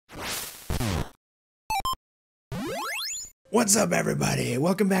What's up, everybody?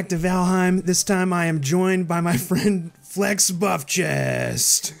 Welcome back to Valheim. This time I am joined by my friend Flex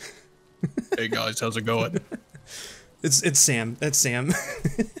Buffchest. Hey guys, how's it going? It's Sam. That's Sam.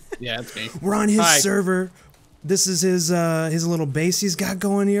 Yeah, it's me. We're on his server. This is his little base he's got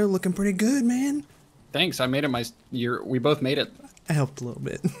going here. Looking pretty good, man. Thanks. I made it we both made it. I helped a little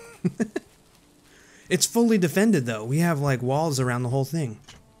bit. It's fully defended though. We have like walls around the whole thing.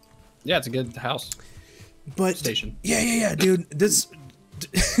 Yeah, it's a good house. But station. Yeah, dude. This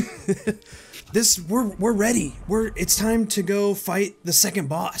we're ready. It's time to go fight the second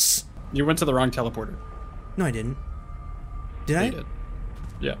boss. You went to the wrong teleporter. No, I didn't. Did I? You did.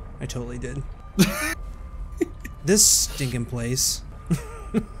 Yeah. I totally did. This stinking place.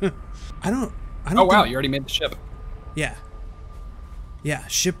 I don't Oh wow, you already made the ship. Yeah. Yeah,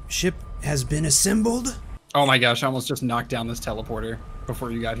 ship has been assembled. Oh my gosh, I almost just knocked down this teleporter before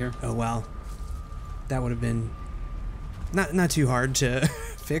you got here. Oh wow. That would have been not too hard to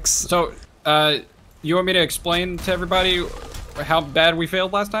fix. So, you want me to explain to everybody how bad we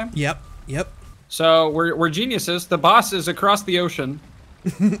failed last time? Yep. So, we're geniuses. The boss is across the ocean.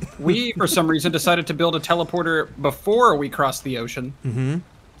 We, for some reason, decided to build a teleporter before we crossed the ocean. Mm-hmm.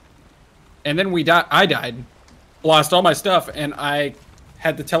 And then I died, lost all my stuff, and I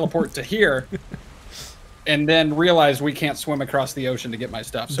had to teleport to here, and then realized we can't swim across the ocean to get my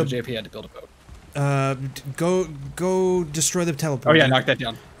stuff, so JP had to build a boat. Go destroy the teleporter. Oh yeah, knock that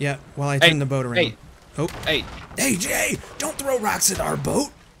down. Yeah, while I turn the boat around. Hey. Oh. Hey, Jay! Don't throw rocks at our boat!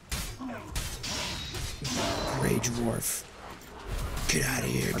 Rage Wharf. Get out of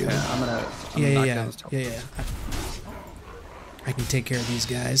here, dude. Okay, I'm gonna knock down this teleporter. Yeah. I can take care of these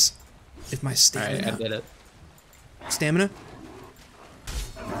guys. If my stamina. Alright, I did it. Stamina?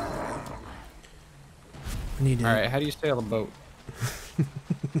 I need to. Alright, how do you stay on the boat?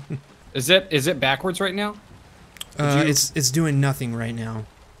 Is it backwards right now? It's doing nothing right now.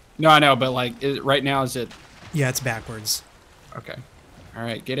 No, I know, but like, right now is it? Yeah, it's backwards. Okay. All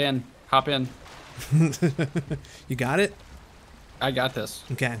right, get in, hop in. You got it? I got this.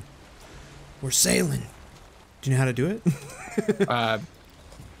 Okay. We're sailing. Do you know how to do it?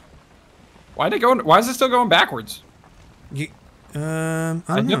 Why is it still going backwards? I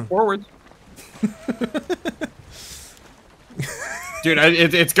don't know. Forwards. Dude,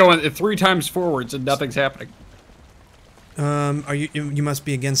 it's going 3 times forwards and nothing's happening. You must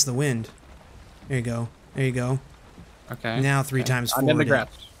be against the wind. There you go. Okay. Now 3 times forward. I'm in the grass.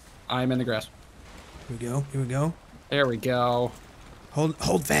 I'm in the grass. Here we go. There we go.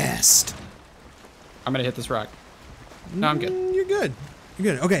 Hold fast. I'm gonna hit this rock. No, I'm good. You're good.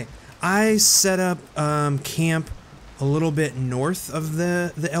 Okay. I set up camp a little bit north of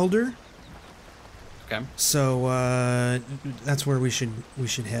the Elder. Okay. So that's where we should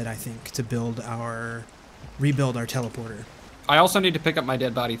head, I think, to rebuild our teleporter. I also need to pick up my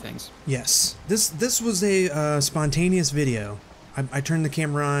dead body things. Yes. This was a spontaneous video. I turned the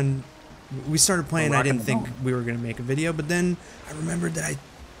camera on. We started playing. I didn't think we were gonna make a video, but then I remembered that I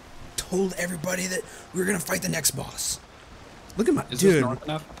told everybody that we were gonna fight the next boss. Look at my dude. Is this north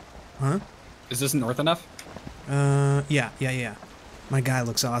enough? Huh? Is this north enough? Yeah. My guy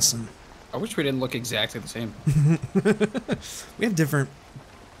looks awesome. I wish we didn't look exactly the same. We have different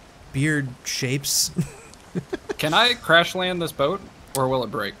beard shapes. Can I crash land this boat, or will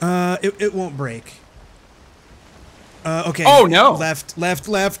it break? It won't break. Okay. Oh no!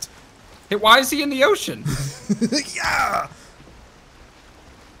 Left. Hey, why is he in the ocean? Yeah.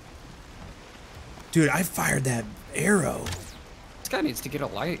 Dude, I fired that arrow. This guy needs to get a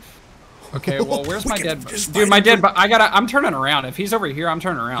life. Okay, well, where's my dead body? Dude, Dude, my dead body. I'm turning around. If he's over here, I'm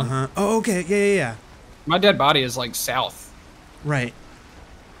turning around. Oh, okay. Yeah. My dead body is like south. Right.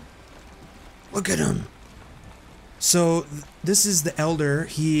 Look at him. So this is the Elder.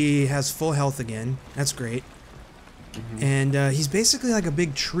 He has full health again. That's great. And he's basically like a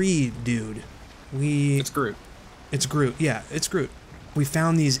big tree dude. It's Groot. It's Groot. Yeah, it's Groot. We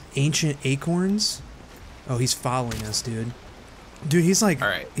found these ancient acorns. Oh, he's following us, dude. Dude, he's like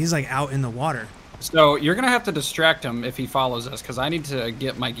out in the water. So you're gonna have to distract him if he follows us, because I need to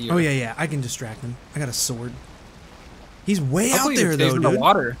get my gear. Oh yeah, I can distract him. I got a sword. He's way out there though, dude. The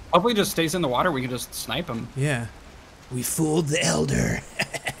water. Hopefully, he just stays in the water. We can just snipe him. Yeah, we fooled the Elder.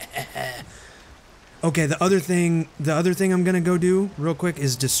 Okay, the other thing I'm gonna go do real quick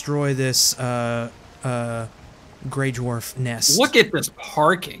is destroy this gray dwarf nest. Look at this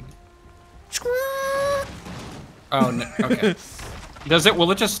parking. Oh no. Okay.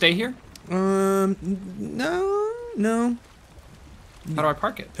 Will it just stay here? No. How do I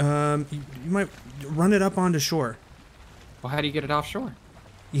park it? You might run it up onto shore. Well, how do you get it offshore?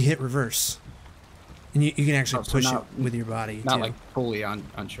 You hit reverse. And you can actually so push not, it with your body, not too. like fully on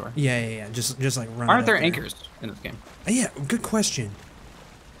shore. Yeah. Just like run. Why aren't there anchors in this game? Yeah, good question.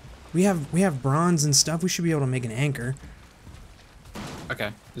 We have bronze and stuff. We should be able to make an anchor.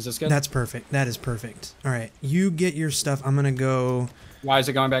 Okay, is this good? That's perfect. That is perfect. All right, you get your stuff. I'm gonna go. Why is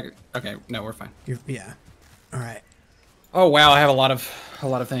it going back? Okay, no, we're fine. Yeah. All right. Oh wow, I have a lot of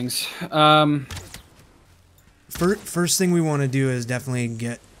things. First thing we want to do is definitely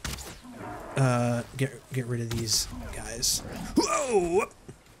get rid of these guys. Whoa!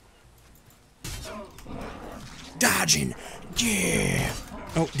 Dodging. Yeah.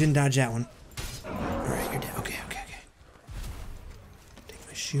 Oh, didn't dodge that one. All right, you're dead. Okay. Take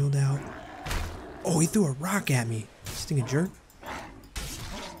my shield out. Oh, he threw a rock at me. Stinking jerk.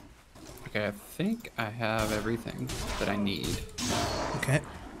 Okay, I think I have everything that I need. Okay.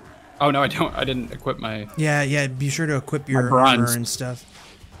 Oh no, I don't. I didn't equip my. Yeah. Be sure to equip your bronze. armor and stuff.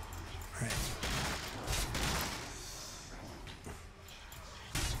 All right.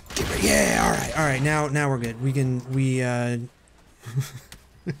 Yeah. All right. Now we're good.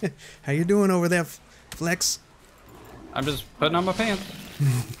 How you doing over there, Flex? I'm just putting on my pants.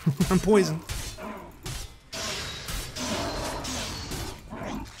 I'm poisoned.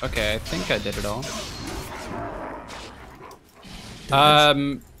 Okay, I think I did it all.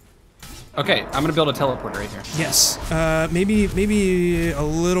 Okay, I'm gonna build a teleporter right here. Yes. Maybe a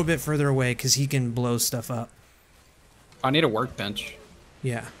little bit further away because he can blow stuff up. I need a workbench.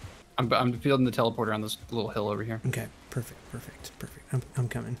 Yeah. I'm building the teleporter on this little hill over here. Okay. Perfect. I'm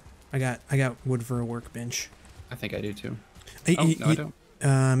coming. I got wood for a workbench. I think I do too. I don't.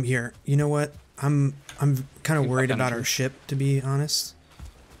 Here. You know what? I'm kind of worried about our ship, to be honest.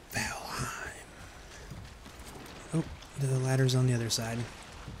 Valheim. Oh, the ladder's on the other side.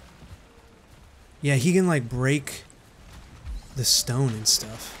 Yeah, he can like break the stone and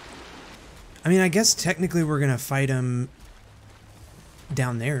stuff. I mean, I guess technically we're gonna fight him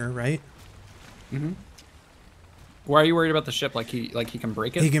down there, right? Mm-hmm. Why are you worried about the ship? Like he can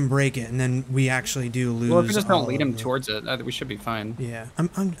break it? He can break it, and then we actually do lose. Well, if we just don't lead him towards it, we should be fine. Yeah,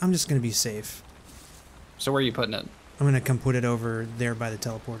 I'm just gonna be safe. So where are you putting it? I'm gonna come put it over there by the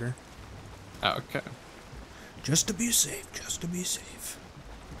teleporter. Oh, okay. Just to be safe.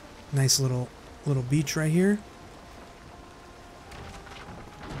 Nice little beach right here.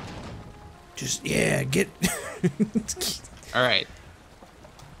 Just get. All right.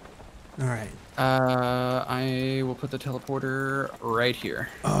 I will put the teleporter right here.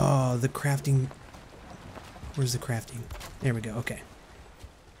 Oh, the crafting. Where's the crafting? There we go. Okay.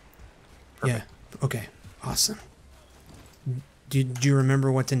 Perfect. Yeah. Okay. Awesome. Do you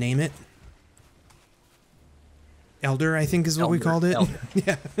remember what to name it? Elder, I think is what we called it. Elder.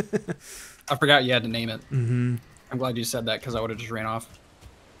 Yeah. I forgot you had to name it. Mm-hmm. I'm glad you said that because I would have just ran off.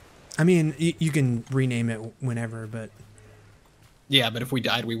 I mean, you can rename it whenever, but... Yeah, but if we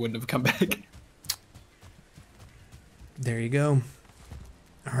died, we wouldn't have come back. There you go.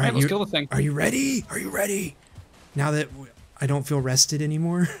 All right, let's kill the thing. Are you ready? Are you ready? Now that I don't feel rested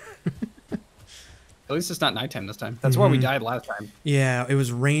anymore. At least it's not nighttime this time. That's why we died last time. Yeah, it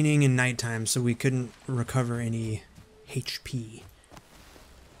was raining and nighttime, so we couldn't recover any HP.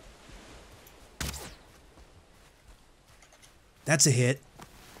 That's a hit.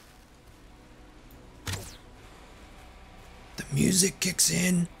 The music kicks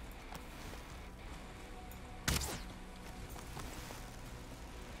in.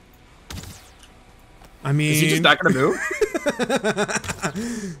 I mean... Is he just not gonna move?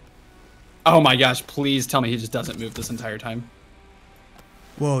 Oh my gosh, please tell me he just doesn't move this entire time.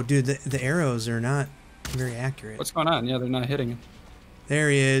 Whoa, dude, the arrows are not very accurate. What's going on? Yeah, they're not hitting him. There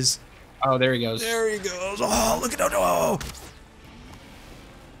he is. Oh, there he goes. There he goes. Oh, look at that. Oh.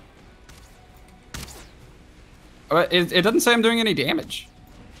 It doesn't say I'm doing any damage.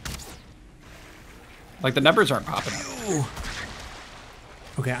 Like, the numbers aren't popping up.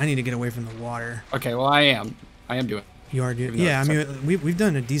 Okay, I need to get away from the water. Okay, well, I am doing. You are doing. Yeah, I mean, we've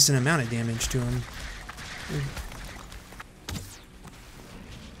done a decent amount of damage to him.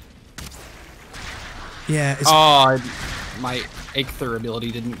 Yeah. It's, my Aether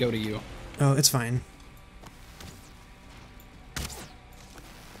ability didn't go to you. Oh, it's fine.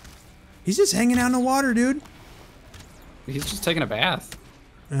 He's just hanging out in the water, dude. He's just taking a bath.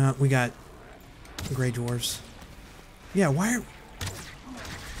 We got gray dwarves. Yeah, why are...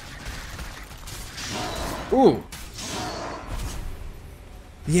 Ooh.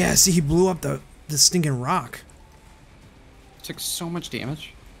 Yeah, see, he blew up the stinking rock. Took so much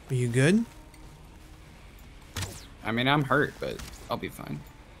damage. Are you good? I mean, I'm hurt, but I'll be fine.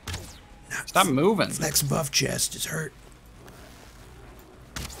 No, Stop moving. Flex buff chest is hurt.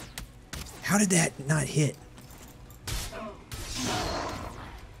 How did that not hit?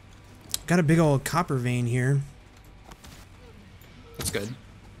 Got a big old copper vein here. That's good.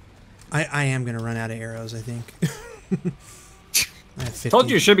 I am gonna run out of arrows, I think. I have 50. Told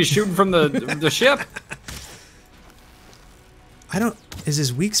you should be shooting from the ship. I don't. Is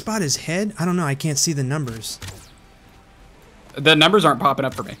his weak spot his head? I don't know. I can't see the numbers. The numbers aren't popping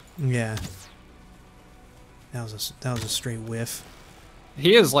up for me. Yeah. That was a straight whiff.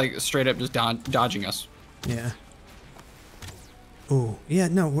 He is like straight up just dodging us. Yeah. Oh yeah.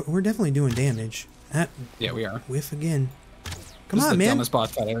 No, we're definitely doing damage. Yeah, we are. Whiff again. Come This on, is the man. dumbest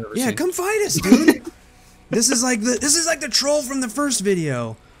boss fight I've ever Yeah, seen. come fight us, dude. This is like the troll from the first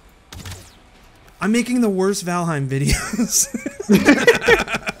video. I'm making the worst Valheim videos.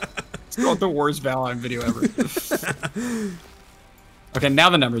 It's called the worst Valheim video ever. Okay, now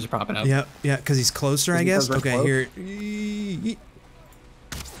the numbers are popping up. Yep, yeah, because he's closer, I guess. Okay, close? here.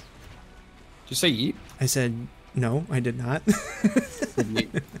 Did you say yeet? I said no, I did not.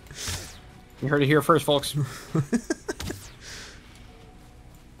 Yeet. You heard it here first, folks.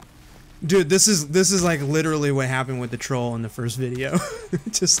 Dude, this is like literally what happened with the troll in the first video.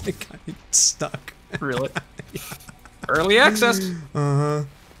 Just like got stuck. Really? Early access. Uh-huh.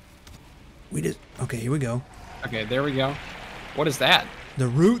 Okay, here we go. Okay, there we go. What is that? The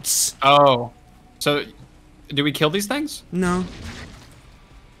roots. Oh. So, do we kill these things? No.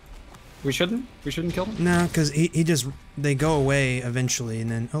 We shouldn't? We shouldn't kill them? No, because they go away eventually, and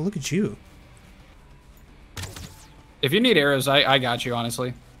then, oh, look at you. If you need arrows, I got you,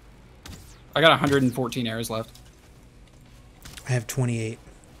 honestly. I got 114 arrows left. I have 28.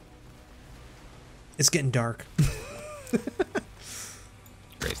 It's getting dark.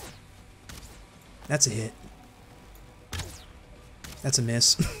 Great. That's a hit. That's a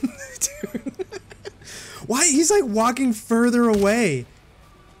miss. Dude. Why? He's like walking further away.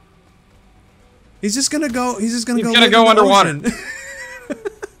 He's just gonna go. He's gonna go underwater.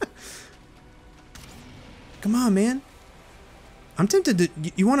 Come on, man. I'm tempted to.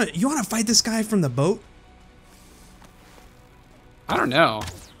 You wanna fight this guy from the boat? I don't know.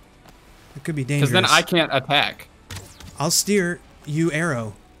 It could be dangerous. Because then I can't attack. I'll steer. You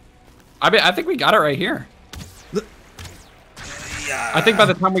arrow. I think we got it right here. Look. Yeah. I think by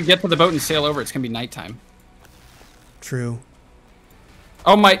the time we get to the boat and sail over, it's gonna be nighttime. True.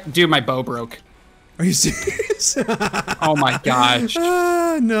 Oh my, dude, my bow broke. Are you serious? Oh my gosh.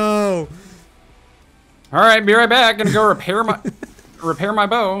 No. All right, be right back. Gonna go repair my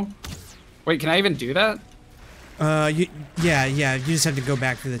bow. Wait, can I even do that? Yeah. You just have to go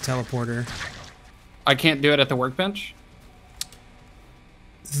back to the teleporter. I can't do it at the workbench?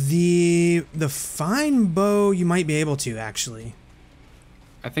 The fine bow, you might be able to, actually.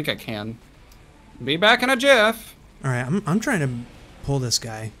 I think I can. Be back in a jiff. All right, I'm trying to pull this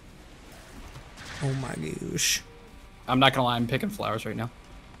guy. Oh my gosh. I'm not gonna lie, I'm picking flowers right now.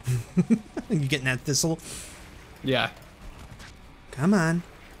 You getting that thistle? Yeah. Come on.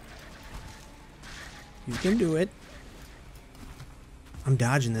 You can do it. I'm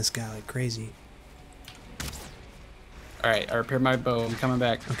dodging this guy like crazy. Alright, I repaired my bow. I'm coming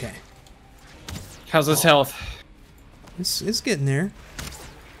back. Okay. How's this health? It's getting there.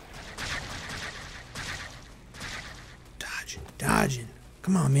 Dodging.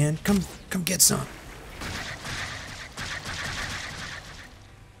 Come on, man. Come get some.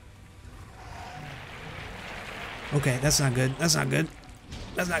 Okay, that's not good. That's not good.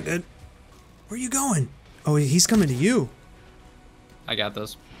 That's not good. Where are you going? Oh, he's coming to you. I got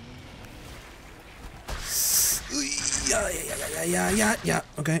this. Yeah.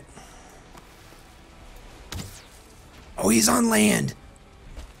 Okay. Oh, he's on land.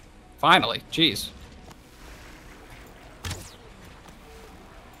 Finally. Jeez.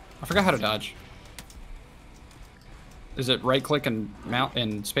 I forgot how to dodge. Is it right click and mount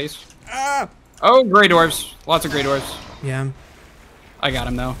in space? Ah! Oh, gray dwarves. Lots of gray dwarves. Yeah. I got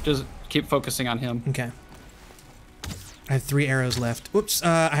him though. Just keep focusing on him. Okay. I have 3 arrows left. Whoops.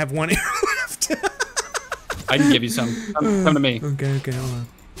 I have 1 arrow left. I can give you some. Come to me. Okay, hold on.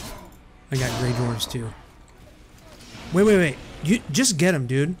 I got gray dwarves too. Wait. You just get him,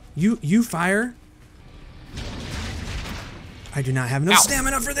 dude. You fire. I do not have enough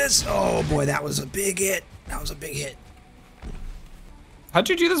stamina for this. Oh boy, that was a big hit. That was a big hit. How'd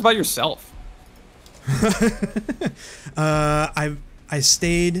you do this by yourself? I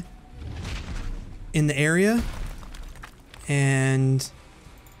stayed in the area and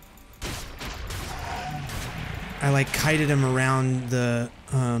I like kited him around the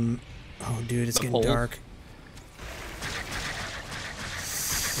oh dude, it's getting dark.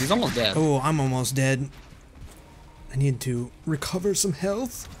 He's almost dead. Oh, I'm almost dead. I need to recover some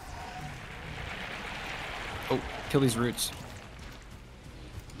health. Oh, kill these roots.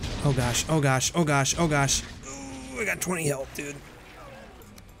 Oh gosh, oh gosh, oh gosh, oh gosh. Ooh, I got 20 health, dude.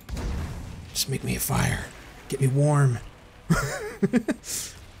 Just make me a fire. Get me warm.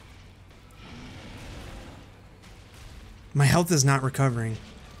 My health is not recovering.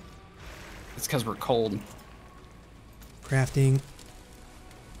 It's because we're cold. Crafting.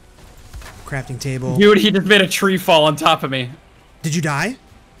 Crafting table. Dude, he just made a tree fall on top of me. Did you die?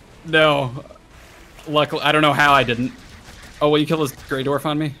 No. Luckily, I don't know how I didn't. Oh, will you kill this gray dwarf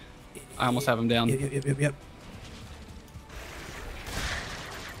on me? I almost have him down. Yep.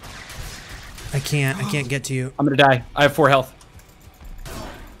 I can't get to you. I'm gonna die. I have 4 health.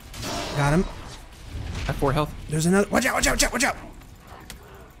 Got him. I have 4 health. There's another. Watch out, watch out, watch out, watch out.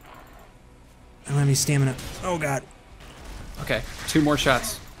 I don't have any stamina. Oh god. Okay, 2 more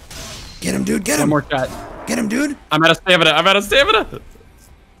shots. Get him, dude, get him. 1 more shot. Get him, dude. I'm out of stamina. I'm out of stamina.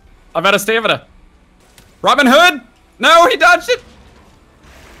 I'm out of stamina. Robin Hood! No, he dodged it.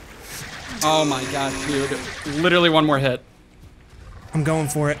 Oh my god, dude. Literally 1 more hit. I'm going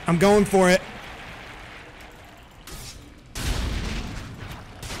for it. I'm going for it.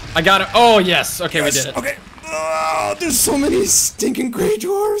 I got him. Oh, yes. Okay, Yes, we did it. Okay. Oh, there's so many stinking gray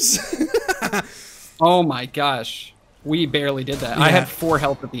dwarves. Oh my gosh. We barely did that. Yeah. I had 4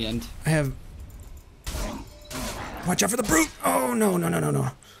 health at the end. I have. Watch out for the brute. Oh, no, no, no, no,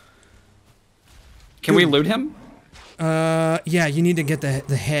 no. Can we loot him? Yeah, you need to get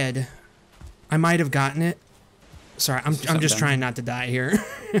the head. I might have gotten it. Sorry, I'm just trying not to die here.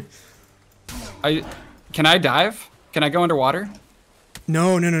 Can I dive? Can I go underwater?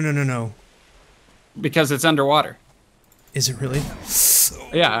 No. Because it's underwater. Is it really?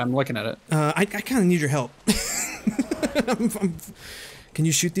 Yeah, I'm looking at it. I kind of need your help. Can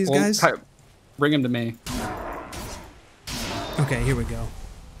you shoot these guys? Bring him to me. Okay, here we go.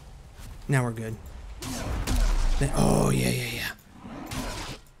 Now we're good. Oh, yeah.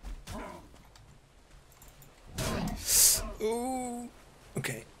 Ooh.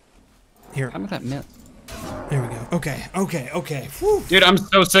 Okay. Here. How about that myth? There we go. Okay. Whew. Dude, I'm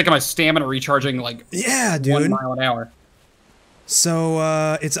so sick of my stamina recharging like Yeah, dude. 1 mile an hour.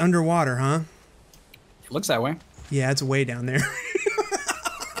 So, it's underwater, huh? It looks that way. Yeah, it's way down there.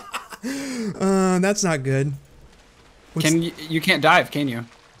 That's not good. You can't dive, can you?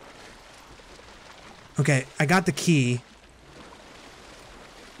 Okay, I got the key.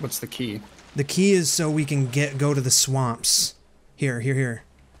 What's the key? The key is so we can go to the swamps. Here.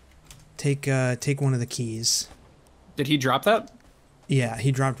 Take one of the keys. Did he drop that? Yeah,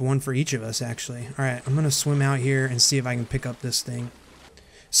 he dropped 1 for each of us, actually. All right, I'm gonna swim out here and see if I can pick up this thing.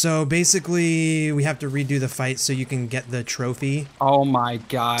 So basically, we have to redo the fight so you can get the trophy. Oh my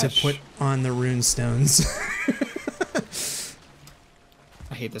gosh. To put on the rune stones.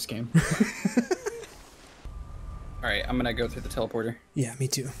 I hate this game. All right, I'm gonna go through the teleporter. Yeah, me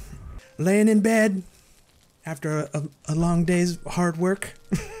too. Laying in bed after a long day's hard work.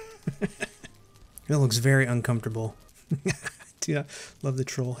 It looks very uncomfortable. Yeah, love the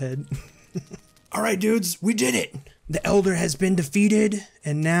troll head. All right, dudes, we did it. The elder has been defeated,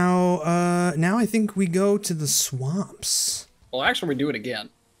 and now I think we go to the swamps. Well, actually, we do it again.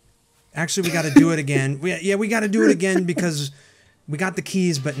 Actually, we got to do it again. We got to do it again because we got the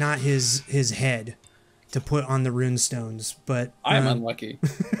keys, but not his head to put on the rune stones. But I'm unlucky.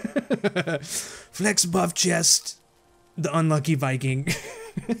 Flex buff chest, the unlucky Viking.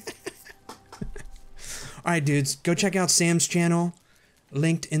 All right, dudes, go check out Sam's channel,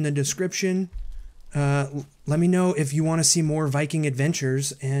 linked in the description. Let me know if you want to see more Viking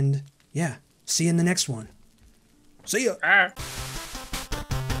adventures, and yeah, see you in the next one. See ya.